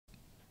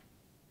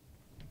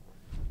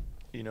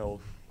you know,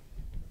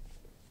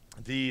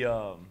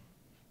 the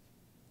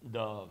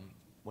the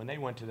when they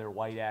went to their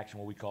white action,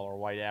 what we call our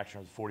white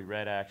action or the 40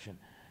 red action,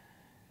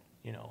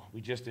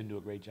 we just didn't do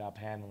a great job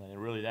handling it.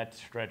 And really, that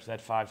stretch, that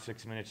 5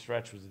 6 minute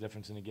stretch, was the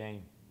difference in the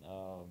game.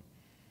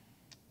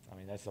 I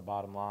mean, that's the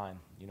bottom line.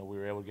 We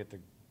were able to get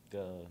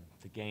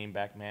the game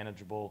back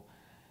manageable.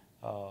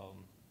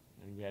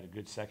 And we had a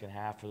good second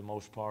half for the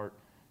most part.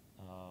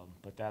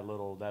 But that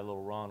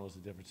little run was the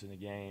difference in the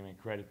game, and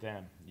credit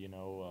them.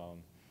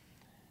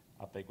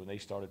 I think when they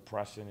started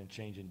pressing and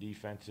changing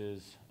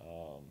defenses,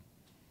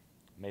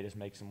 made us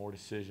make some more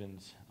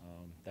decisions.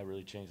 That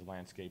really changed the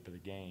landscape of the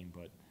game.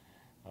 But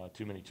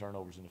too many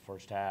turnovers in the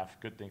first half.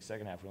 Good thing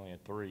second half we only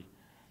had 3.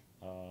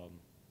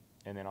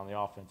 And then on the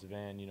offensive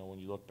end, when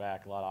you look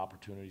back, a lot of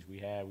opportunities we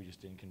had, we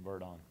just didn't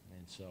convert on.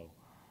 And so,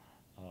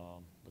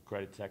 but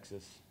credit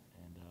Texas,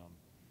 and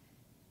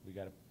we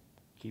got to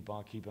keep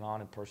on keeping on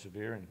and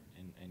persevere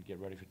and get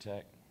ready for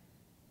Tech.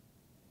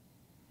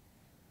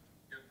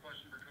 You have a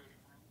question for Coach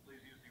Prohm? Please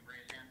use the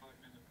raise hand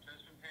button in the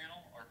participant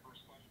panel. Our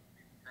first question will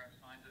be from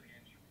Travis Hines of the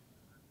instrument.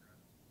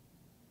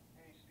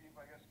 Hey, Steve,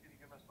 I guess can you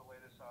give us the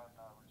latest on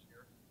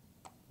Rashir?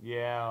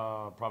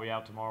 Yeah, probably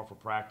out tomorrow for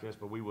practice,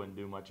 but we wouldn't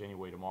do much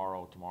anyway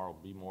tomorrow. Tomorrow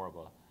will be more of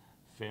a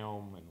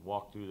film and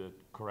walk through the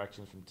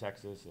corrections from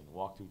Texas and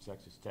walk through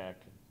Texas Tech.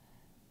 And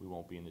we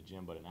won't be in the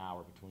gym but an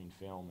hour between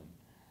film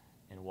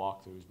and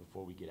walkthroughs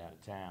before we get out of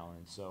town.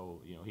 And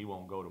so, he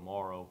won't go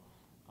tomorrow.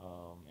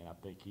 And I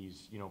think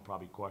he's,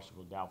 probably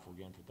questionable, doubtful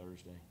again for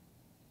Thursday.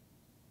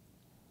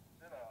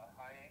 Is it a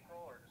high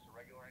ankle or just a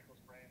regular ankle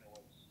sprain? Or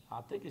what's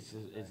I think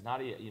it's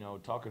not,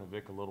 talking to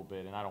Vic a little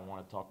bit, and I don't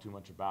want to talk too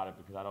much about it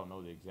because I don't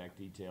know the exact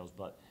details,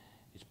 but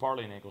it's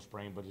partly an ankle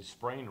sprain, but it's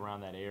sprained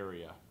around that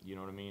area, you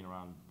know what I mean,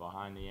 around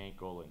behind the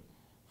ankle and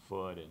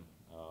foot, and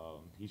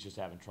he's just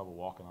having trouble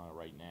walking on it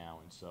right now,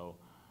 and so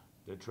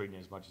they're treating it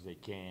as much as they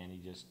can.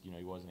 He just, he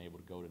wasn't able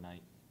to go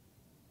tonight.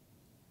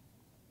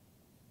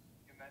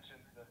 You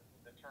mentioned the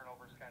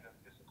turnovers kind of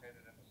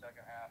dissipated in the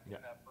second half. Yeah.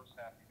 In that first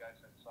half, you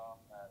guys had some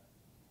that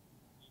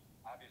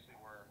obviously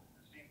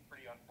seemed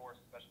pretty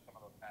unforced, especially some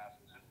of those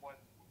passes. Just what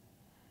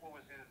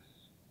was his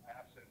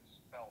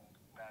absence felt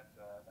in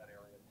that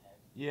area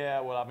tonight? Yeah,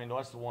 well, I mean,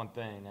 that's the one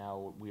thing.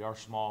 Now, we are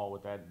small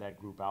with that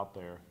group out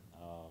there,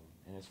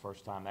 and it's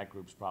first time that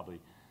group's probably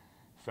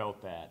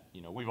felt that.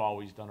 We've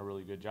always done a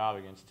really good job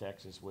against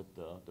Texas with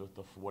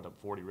the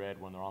 40 red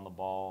when they're on the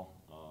ball.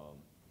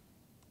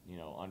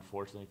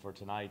 Unfortunately for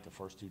tonight, the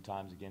first 2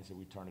 times against it,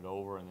 we turned it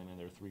over, and then in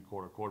their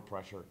 3/4 court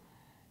pressure,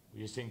 we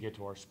just didn't get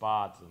to our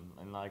spots.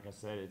 And like I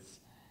said,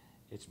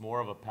 it's more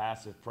of a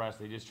passive press.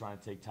 They just trying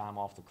to take time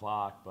off the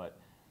clock, but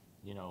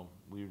we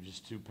were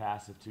just too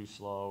passive, too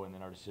slow, and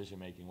then our decision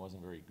making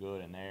wasn't very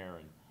good in there.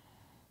 And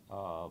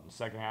the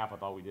second half, I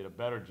thought we did a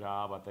better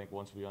job. I think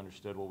once we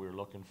understood what we were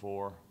looking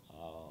for,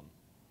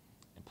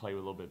 and play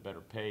with a little bit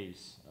better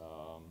pace.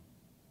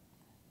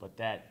 But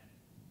that,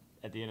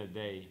 at the end of the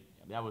day,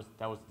 that was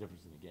the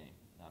difference in the game.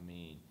 I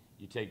mean,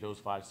 you take those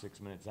 5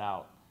 6 minutes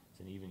out, it's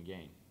an even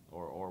game,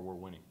 or we're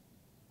winning.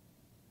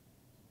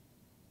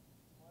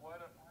 What,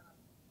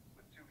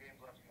 with 2 games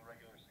left in the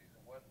regular season,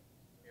 what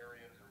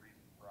areas or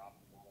reasons for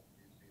optimism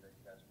do you see that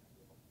you guys will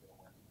be able to get a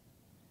win?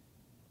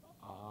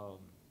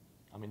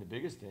 I mean, the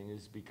biggest thing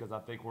is because I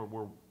think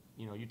we're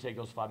you take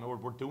those 5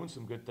 minutes, we're doing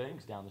some good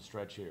things down the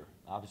stretch here.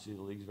 Obviously,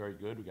 the league's very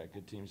good. We got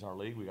good teams in our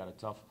league.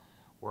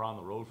 We're on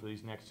the road for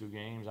these next 2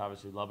 games.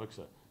 Obviously, Lubbock's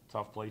a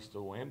tough place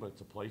to win, but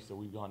it's a place that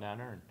we've gone down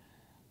there and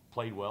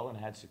played well and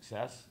had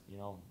success.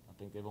 I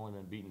think they've only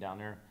been beaten down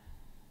there,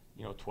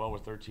 12 or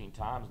 13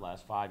 times the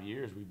last 5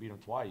 years. We beat them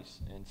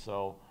twice, and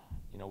so,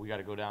 we got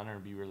to go down there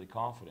and be really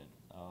confident.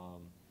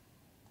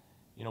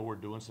 We're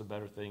doing some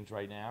better things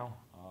right now,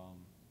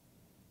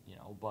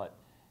 but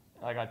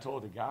like I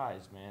told the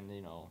guys, man,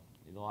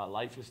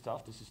 life is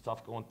tough. This is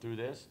tough going through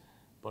this,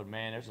 but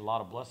man, there's a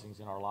lot of blessings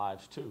in our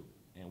lives too,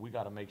 and we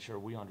got to make sure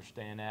we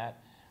understand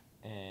that,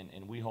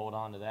 and we hold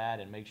on to that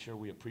and make sure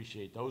we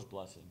appreciate those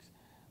blessings,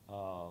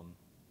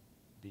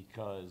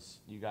 because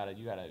you gotta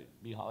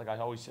be, like I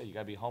always say, you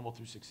gotta be humble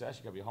through success.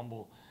 You gotta be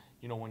humble,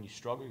 when you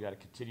struggle. You gotta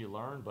continue to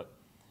learn, but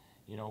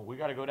we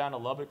gotta go down to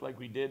Lubbock like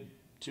we did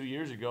 2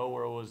 years ago,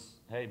 where it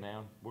was, hey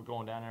man, we're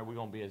going down there. We're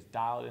gonna be as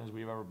dialed in as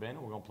we've ever been,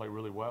 and we're gonna play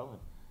really well and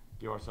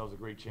give ourselves a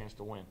great chance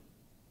to win.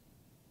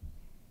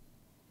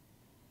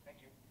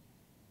 Thank you.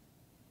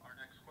 Our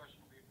next question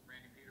will be from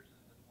Randy Peterson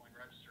of the Des Moines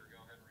Register. Go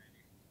ahead,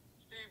 Randy.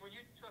 Steve, when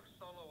you took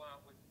Solo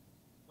out with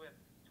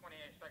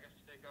 28 seconds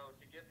to go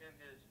to give him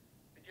his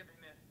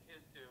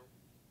due,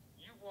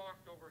 you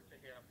walked over to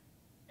him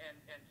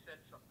and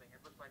said something.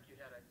 It looked like you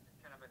had a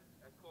kind of a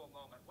cool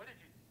moment. What did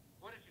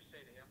you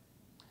say to him?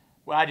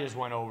 Well, I just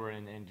went over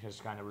and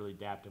just kind of really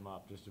dapped him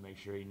up just to make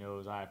sure he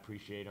knows I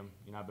appreciate him.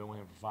 I've been with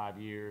him for 5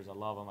 years. I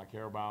love him. I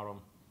care about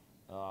him.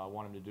 I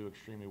want him to do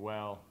extremely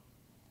well.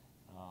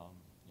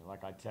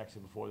 Like I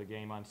texted before the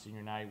game on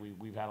senior night,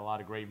 we've had a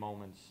lot of great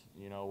moments,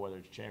 whether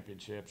it's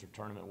championships or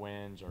tournament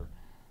wins or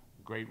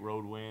great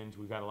road wins.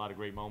 We've had a lot of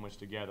great moments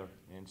together.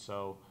 And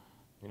so,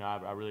 You know,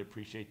 I really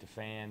appreciate the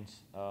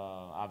fans.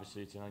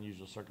 Obviously, it's an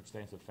unusual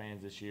circumstance of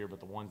fans this year, but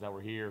the ones that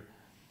were here,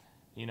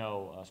 you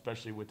know,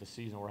 especially with the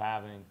season we're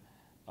having,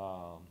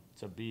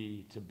 to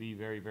be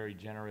very, very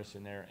generous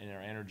in their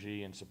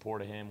energy and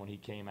support of him when he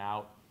came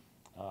out,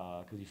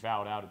 because he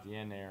fouled out at the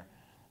end there,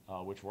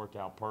 which worked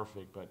out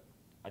perfect. But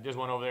I just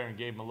went over there and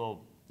gave him a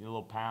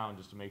little pound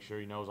just to make sure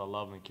he knows I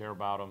love him and care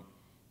about him,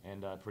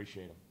 and I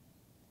appreciate him.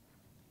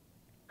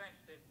 Thanks,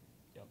 Dave.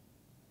 Yep.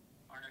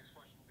 Our next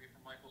question will be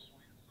from Michael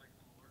Swain,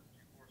 Cycling Alert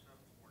 247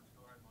 Sports.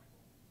 Go ahead,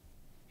 Michael.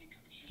 Hey,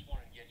 Coach, just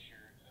wanted to get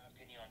your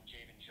opinion on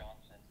Javen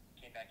Johnson.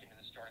 Came back into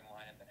the starting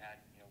lineup and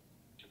had,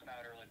 took him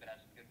out early, but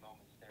had some good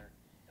moments there,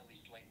 at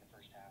least late in the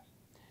first half.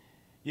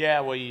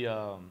 Yeah, well,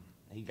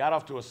 he got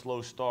off to a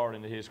slow start,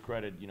 and to his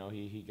credit,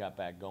 he got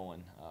back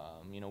going.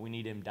 We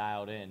need him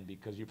dialed in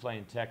because you're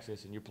playing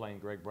Texas and you're playing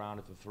Greg Brown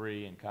at the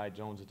 3 and Kai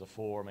Jones at the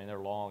 4. I mean, they're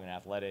long and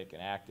athletic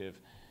and active,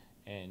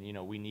 and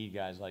we need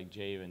guys like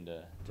Javen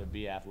to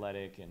be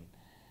athletic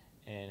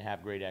and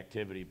have great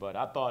activity. But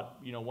I thought,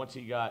 once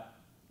he got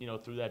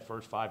through that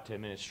first 5-10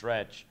 minute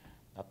stretch,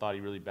 I thought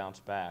he really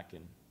bounced back,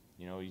 and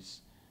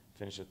he's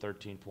finished at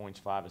 13 points,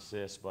 5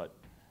 assists, but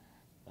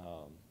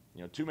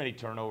too many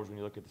turnovers when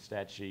you look at the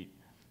stat sheet.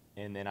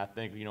 And then I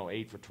think,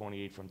 8 for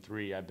 28 from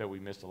 3. I bet we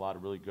missed a lot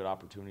of really good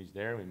opportunities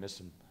there. We missed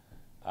some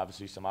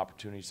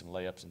opportunities, some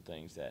layups and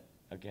things that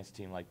against a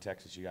team like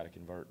Texas you got to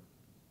convert.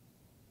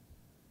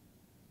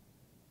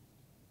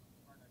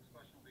 Our next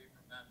question will be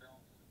from Matt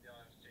Billings at the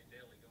Iowa State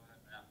Daily. Go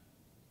ahead, Matt.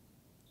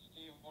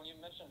 Steve, when you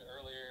mentioned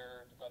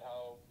earlier about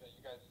how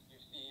you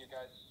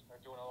guys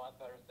are doing a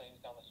lot better things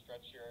down the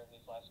stretch here in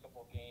these last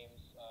couple of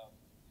games,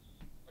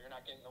 but you're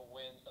not getting the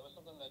wins. That was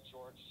something that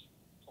George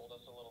told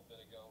us a little bit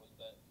ago, was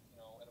that,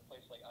 at a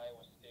place like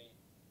Iowa State,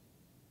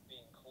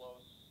 being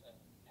close and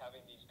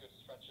having these good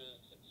stretches,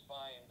 it's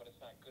fine, but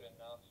it's not good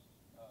enough.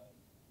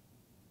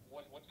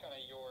 What's kind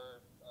of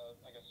your,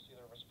 I guess,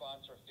 either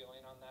response or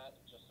feeling on that,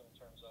 just in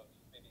terms of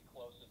maybe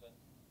close isn't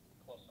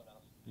close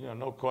enough?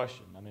 No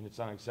question. I mean, it's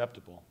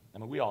unacceptable. I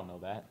mean, we all know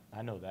that.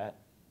 I know that.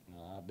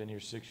 I've been here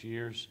 6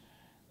 years.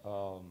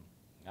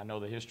 I know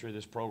the history of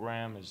this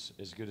program is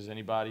as good as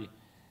anybody.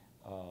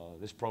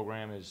 This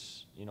program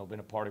has, been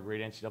a part of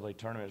great NCAA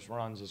tournaments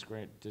runs.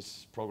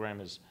 This program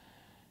has,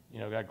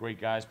 got great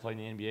guys playing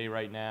in the NBA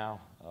right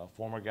now,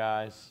 former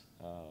guys.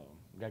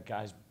 We've got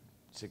guys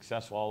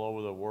successful all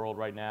over the world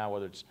right now,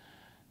 whether it's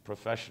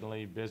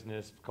professionally,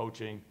 business,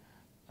 coaching.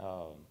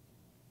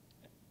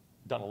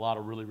 Done a lot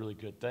of really, really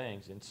good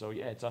things. And so,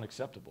 yeah, it's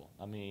unacceptable.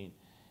 I mean,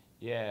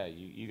 yeah,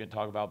 you can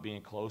talk about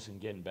being close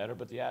and getting better,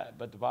 but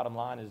the bottom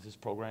line is this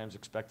program is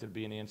expected to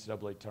be in the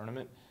NCAA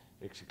tournament.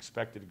 It's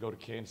expected to go to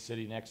Kansas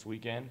City next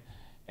weekend,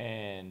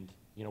 and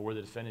we're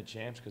the defending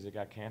champs because it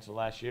got canceled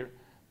last year.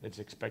 It's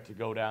expected to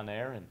go down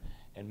there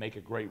and make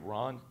a great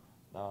run.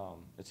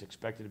 It's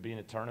expected to be in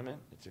a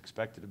tournament. It's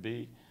expected to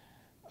be,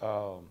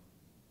 a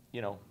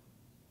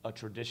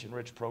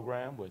tradition-rich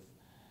program with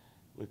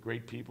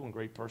great people and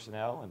great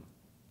personnel, and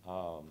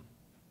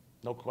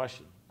no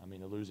question. I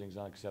mean, the losing is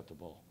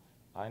unacceptable.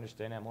 I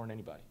understand that more than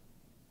anybody.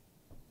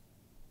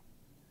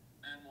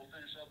 And we'll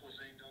finish up with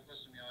Zane Douglas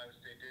from the Iowa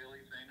State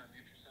Daily. Zane,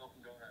 unmute yourself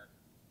and go ahead.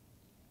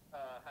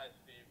 Hi,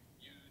 Steve.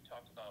 You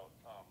talked about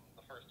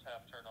the first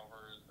half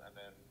turnovers and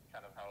then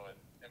kind of how it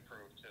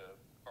improved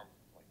from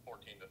like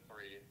 14 to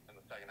 3 in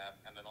the second half,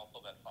 and then also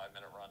that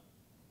 5-minute run.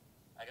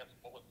 I guess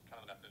what was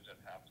kind of the message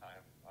at halftime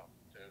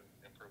to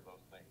improve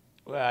those things?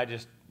 Well,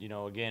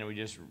 again, we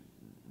just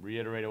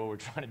reiterated what we're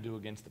trying to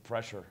do against the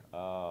pressure.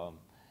 I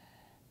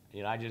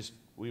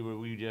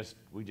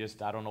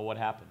don't know what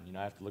happened.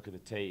 I have to look at the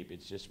tape.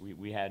 It's just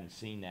we hadn't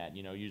seen that.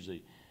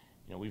 Usually,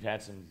 we've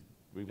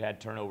had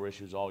turnover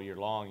issues all year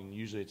long, and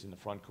usually it's in the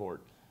front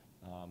court.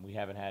 We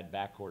haven't had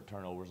backcourt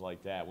turnovers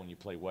like that when you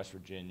play West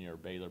Virginia or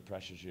Baylor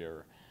pressures you,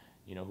 or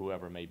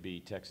whoever it may be,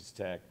 Texas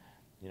Tech.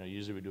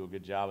 Usually we do a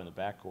good job in the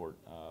backcourt.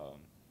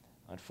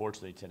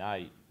 Unfortunately,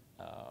 tonight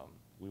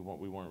we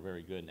weren't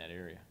very good in that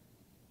area.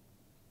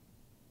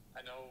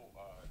 I know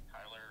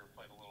Tyler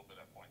played a little bit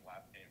at point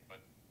last game, but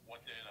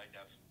what did, I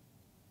guess,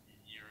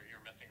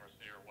 you're missing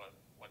Rasir?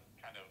 What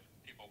kind of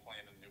people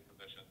playing in new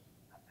positions?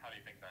 How do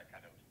you think that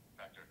kind of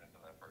factored into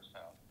that first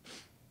half?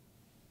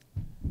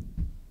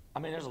 I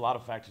mean, there's a lot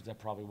of factors that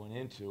probably went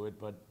into it,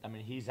 but I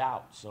mean, he's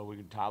out, so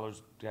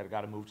Tyler's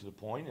got to move to the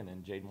point, and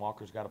then Jaden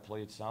Walker's got to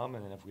play it some,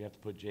 and then if we have to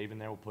put Jaden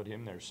there, we'll put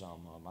him there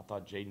some. I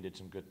thought Jaden did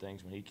some good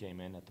things when he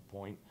came in at the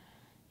point,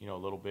 a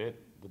little bit.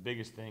 The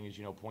biggest thing is,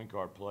 point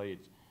guard play.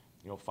 It's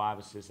 5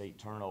 assists, 8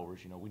 turnovers.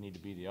 We need to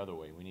be the other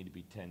way. We need to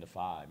be 10 to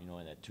 5.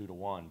 In that 2 to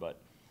 1. But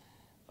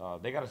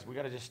we got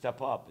to just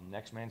step up, and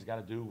next man's got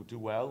to do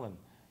well, and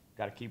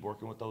got to keep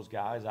working with those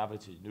guys.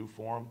 Obviously, it's new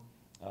for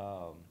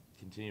them.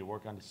 Continue to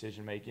work on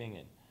decision making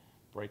and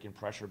breaking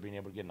pressure, being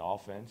able to get an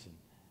offense, and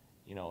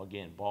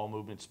again, ball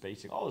movement,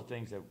 spacing, all the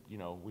things that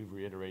we've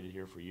reiterated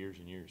here for years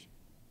and years.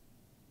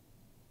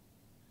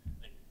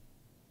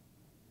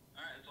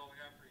 All right, that's all we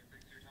have for you.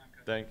 Thanks for your time,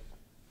 Coach. Thanks.